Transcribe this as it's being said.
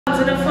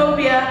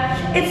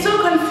xenophobia. It's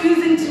so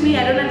confusing to me.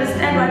 I don't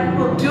understand why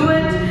people do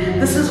it.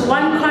 This is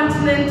one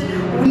continent.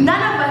 None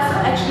of us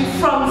are actually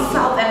from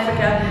South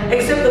Africa,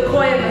 except the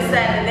Khoi and the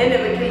San, and they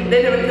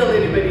never killed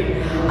anybody.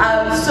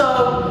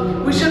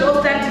 So we should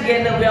all stand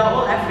together. We are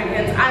all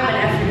Africans. I'm an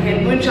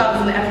African. Moonchild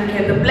is an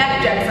African. The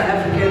Blackjacks are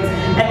Africans,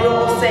 and we're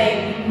all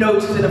saying no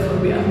to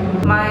xenophobia.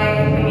 My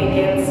thing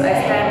against, I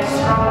stand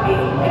strongly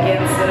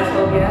against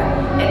xenophobia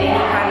and any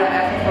kind of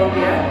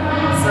Afrophobia.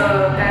 So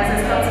guys,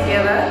 let's come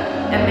together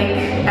and make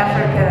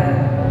Africa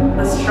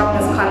the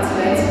strongest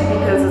continent,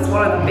 because it's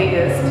one of the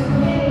biggest,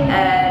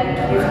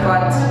 and we've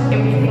got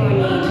everything we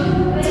need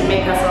to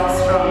make ourselves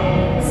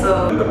strong.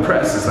 So the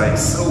press is like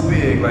so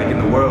big, like in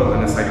the world,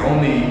 and it's like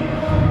only,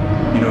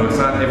 you know, it's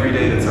not every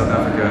day that South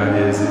Africa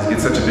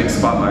gets such a big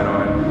spotlight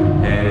on it,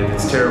 and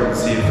it's terrible to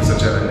see it for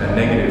such a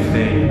negative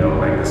thing. You know,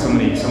 like there's so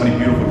many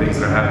beautiful things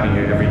that are happening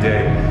here every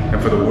day,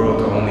 and for the world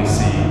to only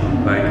see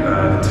like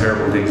the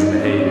terrible things and the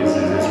hate is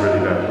really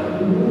bad.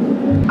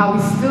 Are we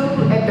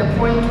still at the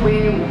point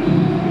where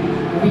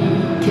we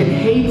can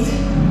hate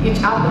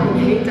each other and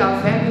hate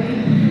our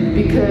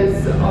family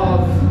because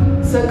of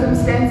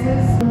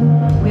circumstances?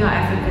 We are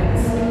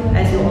Africans,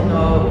 as you all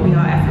know. We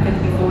are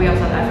Africans before we are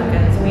South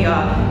Africans. We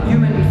are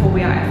human before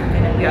we are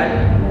African, and we are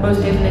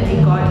most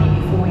definitely godly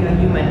before we are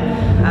human.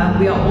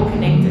 We are all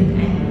connected,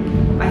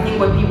 and I think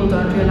what people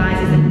don't realize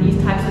is that these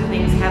types of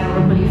things have a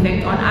ripple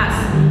effect on us,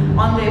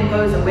 on the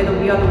opposer, whether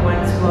we are the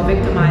ones who are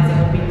victimizing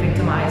or being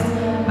victimized.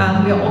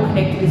 We are all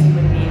connected as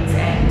human beings,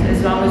 and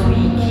as long as we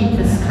keep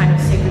this kind of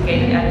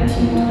segregated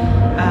attitude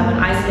and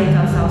isolate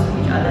ourselves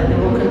from each other, there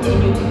will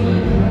continue to be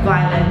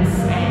violence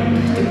and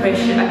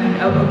oppression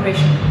of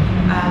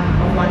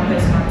one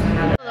person onto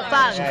another.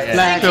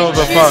 Feel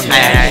the fun.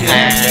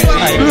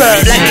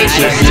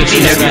 BLACKNATION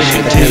TV.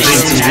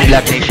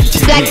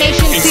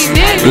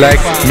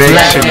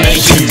 BLACKNATION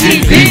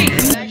TV.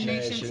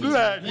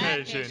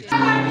 BLACKNATION.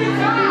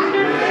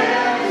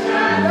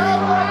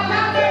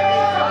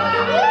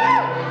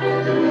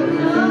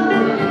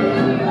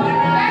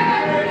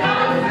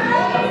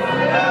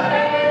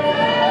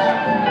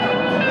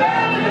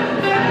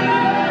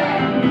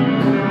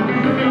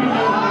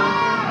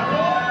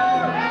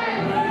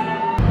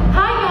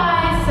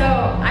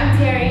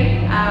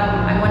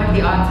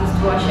 Artists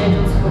who are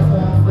scheduled to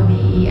perform for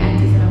the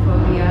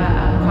anti-xenophobia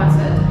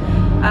concert.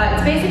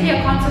 It's basically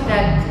a concert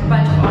that a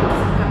bunch of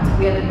artists have come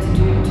together to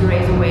do to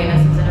raise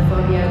awareness of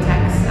xenophobia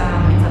attacks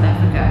in South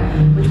Africa,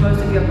 which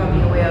most of you are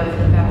probably aware of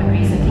have happened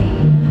recently.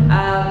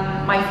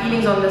 My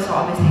feelings on this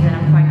are obviously that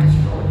I'm quite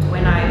distraught.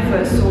 When I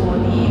first saw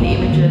the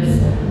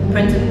images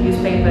printed in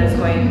newspapers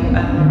going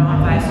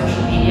around via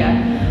social media,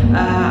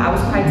 I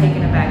was quite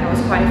taken aback. I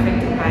was quite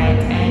affected by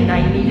it, and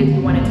I immediately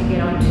wanted to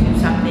get onto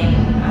something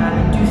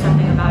and do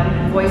something about it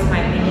and voice my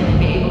opinion and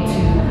be able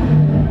to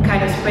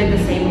kind of spread the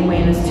same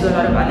awareness to a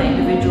lot of other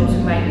individuals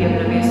who might be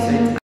oblivious to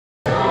it.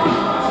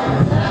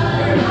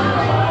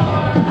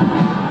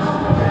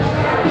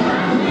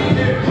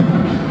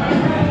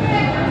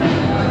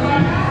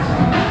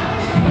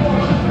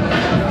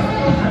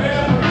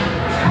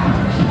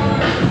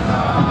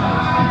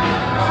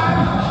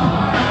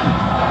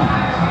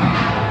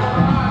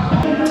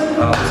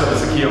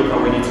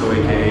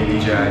 aka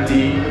DJ ID.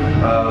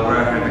 We're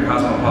out here at the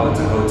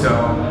Cosmopolitan Hotel.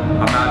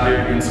 I'm out here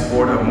in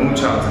support of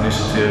Moonchild's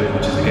initiative,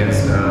 which is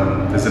against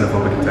the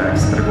xenophobic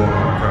attacks that are going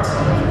on across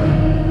South Africa.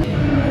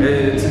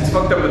 It's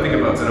fucked up to think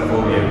about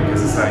xenophobia,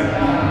 because it's like,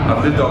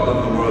 I've lived all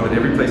over the world, and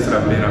every place that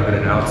I've been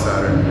an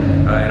outsider,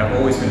 and I've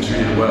always been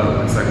treated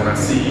well. It's like when I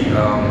see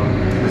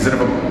the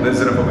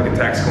xenophobic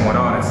attacks going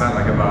on, it's not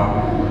like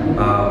about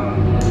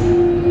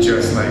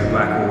just like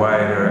black or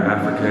white or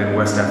African,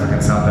 West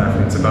African, South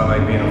African. It's about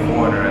like being a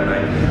foreigner, and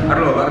like, I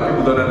don't know, a lot of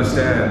people don't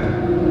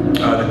understand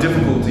the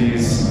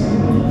difficulties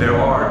there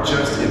are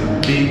just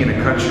in being in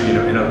a country, you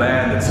know, in a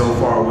land that's so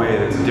far away,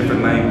 that's a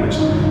different language,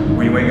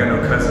 where you ain't got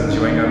no cousins,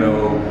 you ain't got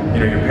no, you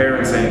know, your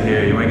parents ain't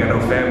here, you ain't got no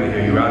family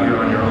here, you're out here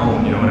on your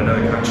own, you know, in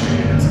another country,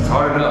 and it's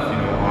hard enough, you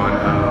know,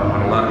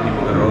 on a lot of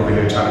people that are over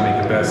here trying to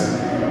make the best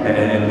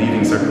and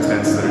leaving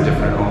circumstances that are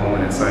different at home,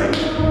 and it's like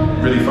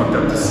really fucked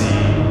up to see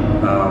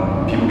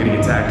people getting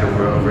attacked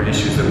over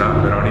issues that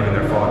aren't even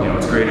their fault. You know,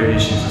 it's greater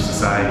issues of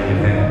society at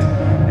hand,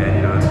 and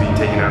you know, it's being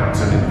taken out on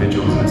certain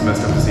individuals, and it's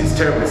messed up to see. It's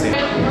terrible to see.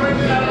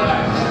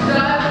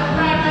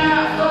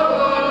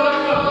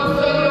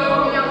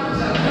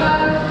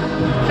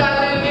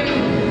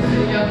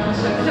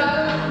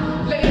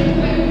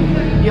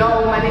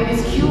 Yo, my name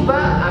is Cuba.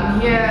 I'm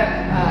here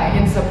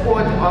in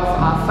support of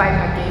our fight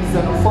against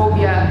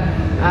xenophobia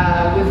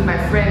with my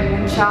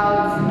friend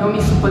Moonchild, know me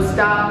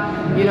superstar.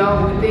 You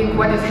know, we think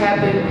what has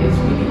happened is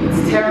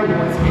it's terrible,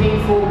 it's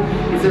painful,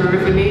 it's a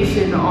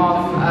revelation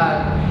of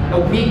a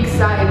weak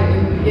side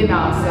in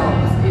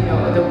ourselves, you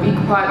know, the weak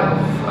part of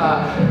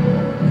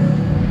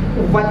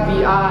what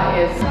we are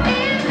as.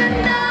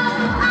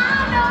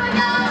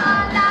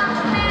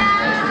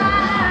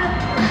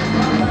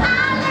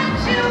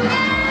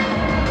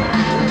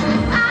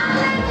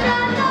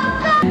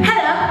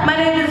 Hello, my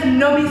name is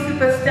Nomi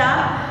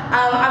Superstar.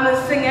 I'm a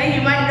singer.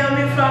 You might know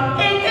me from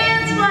It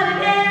Is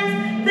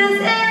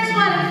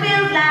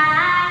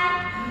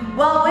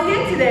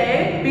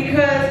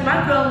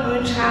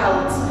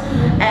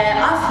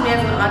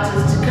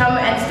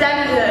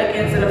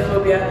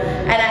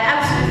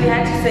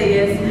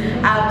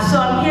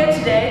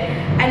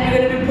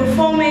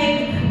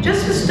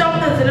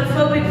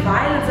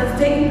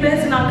taking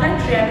place in our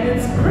country. I mean,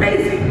 it's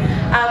crazy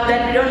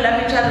that we don't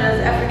love each other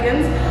as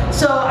Africans.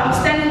 So I'm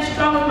standing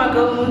strong with my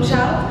girl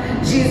Moonchild.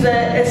 She's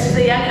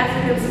a young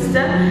African sister,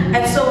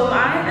 and so am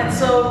I. And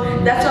so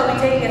that's why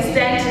we're taking a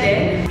stand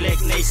today.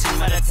 Black Nation,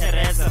 Mother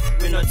Teresa.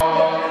 We're not.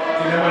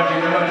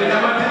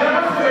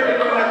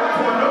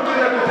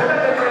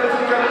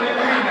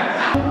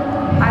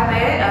 Hi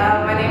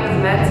there, my name is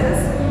Mantis,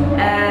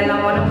 and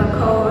I'm one of the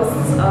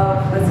co-hosts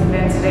of this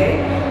event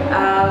today.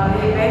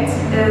 The event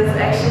is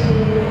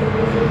actually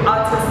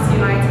Artists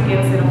Unite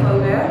Against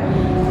Xenophobia,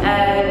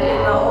 and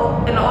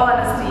in all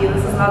honesty,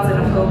 this is not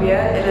xenophobia,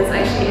 it is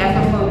actually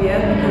Afrophobia,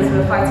 because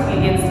we're fighting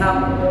against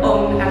our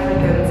own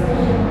Africans,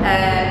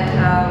 and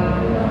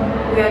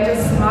we are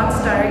just not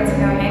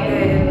directing our anger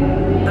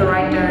in the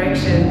right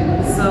direction.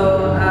 So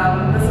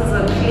this is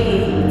a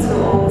plea to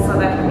all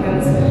South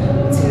Africans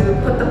to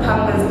put the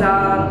pungas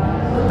down,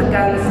 put the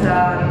guns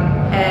down,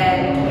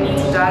 and we need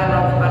to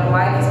dialogue about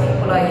why these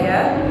people are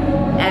here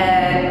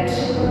and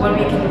what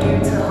we can do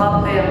to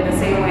help them the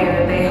same way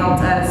that they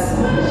helped us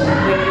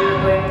when we were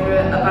going through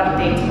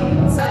apartheid.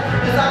 So,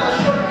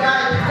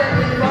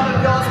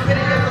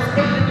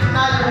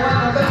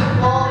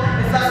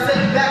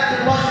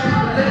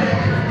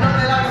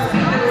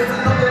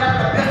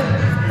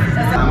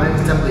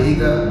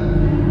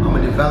 I'm a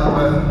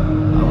developer.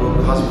 I work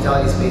with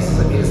hospitality spaces.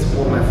 I'm here to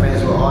support my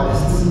friends who are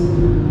artists.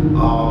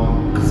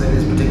 Concerning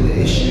this particular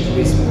issue, to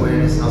raise some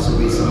awareness and also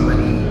raise some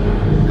money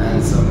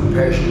and some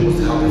perishables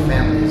to help their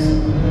families.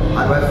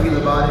 How do I feel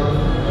about it?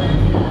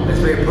 It's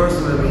very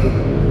personal to me.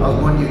 I was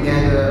born in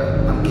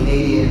Uganda. I'm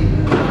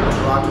Canadian.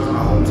 Toronto is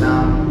my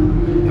hometown.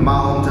 In my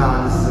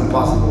hometown, this is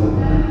impossible.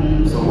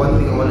 So one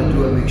thing I want to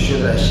do and make sure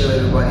that I show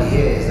everybody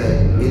here is that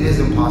it is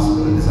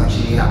impossible that this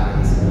actually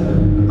happens.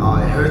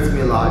 It hurts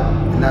me a lot,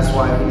 and that's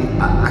why I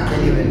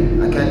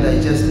can't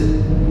digest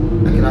it.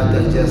 I cannot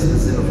digest the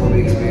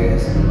xenophobia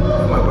experience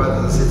with my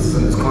brothers and sisters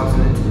on this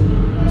continent.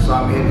 So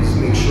I'm here to just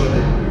make sure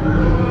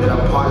that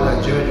I'm part of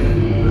that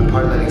journey, I'm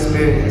part of that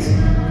experience,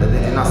 that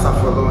they did not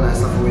suffer alone, I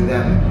suffer with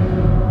them.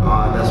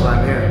 That's why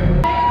I'm here.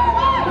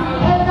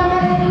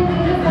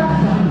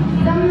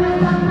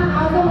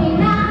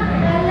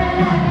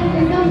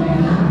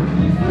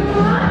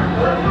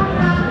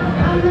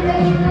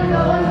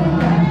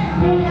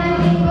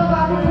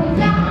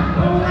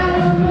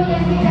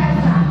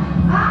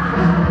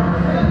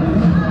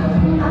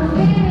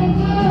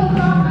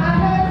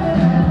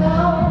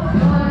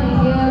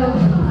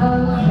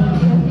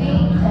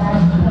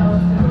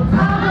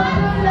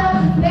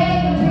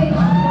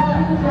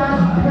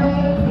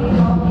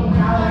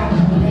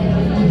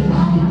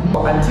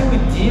 Until we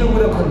deal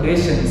with the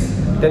conditions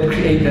that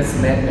create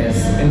this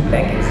madness in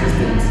black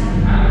existence,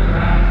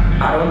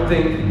 I don't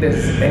think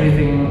there's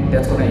anything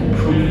that's going to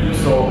improve.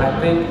 So I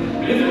think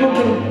if people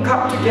can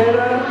come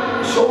together,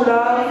 show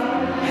love,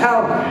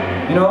 help,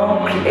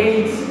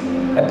 create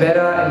a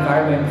better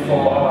environment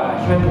for our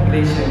human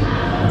population,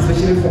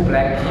 especially for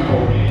black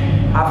people.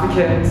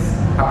 Africans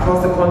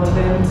across the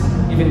continent,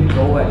 even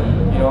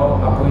globally,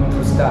 are going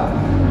through stuff.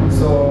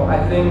 So I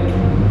think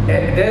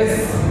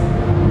there's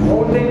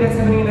whole thing that's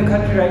happening in the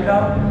country right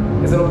now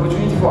is an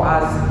opportunity for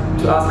us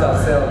to ask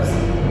ourselves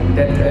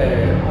that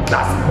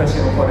last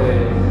question for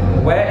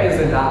where is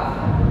the love?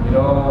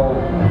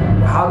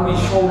 How do we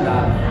show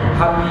love?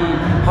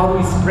 How do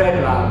we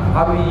spread love?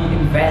 How do we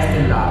invest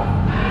in love?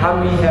 How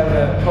do we have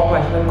a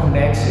proper human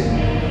connection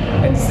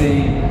and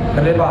say,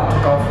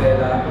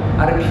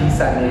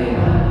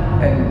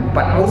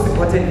 but most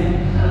importantly,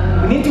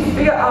 we need to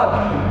figure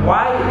out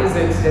why is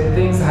it that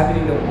things are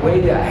happening the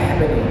way they are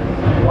happening.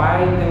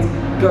 Why things,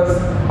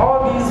 because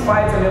all these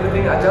fights and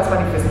everything are just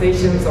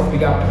manifestations of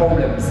bigger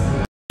problems.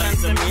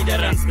 The media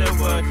runs the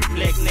world.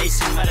 Black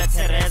Nation, Mother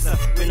Teresa.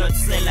 We're not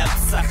sell up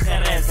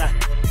Sachereza.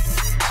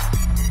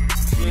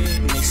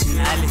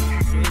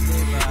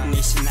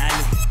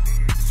 Nationally.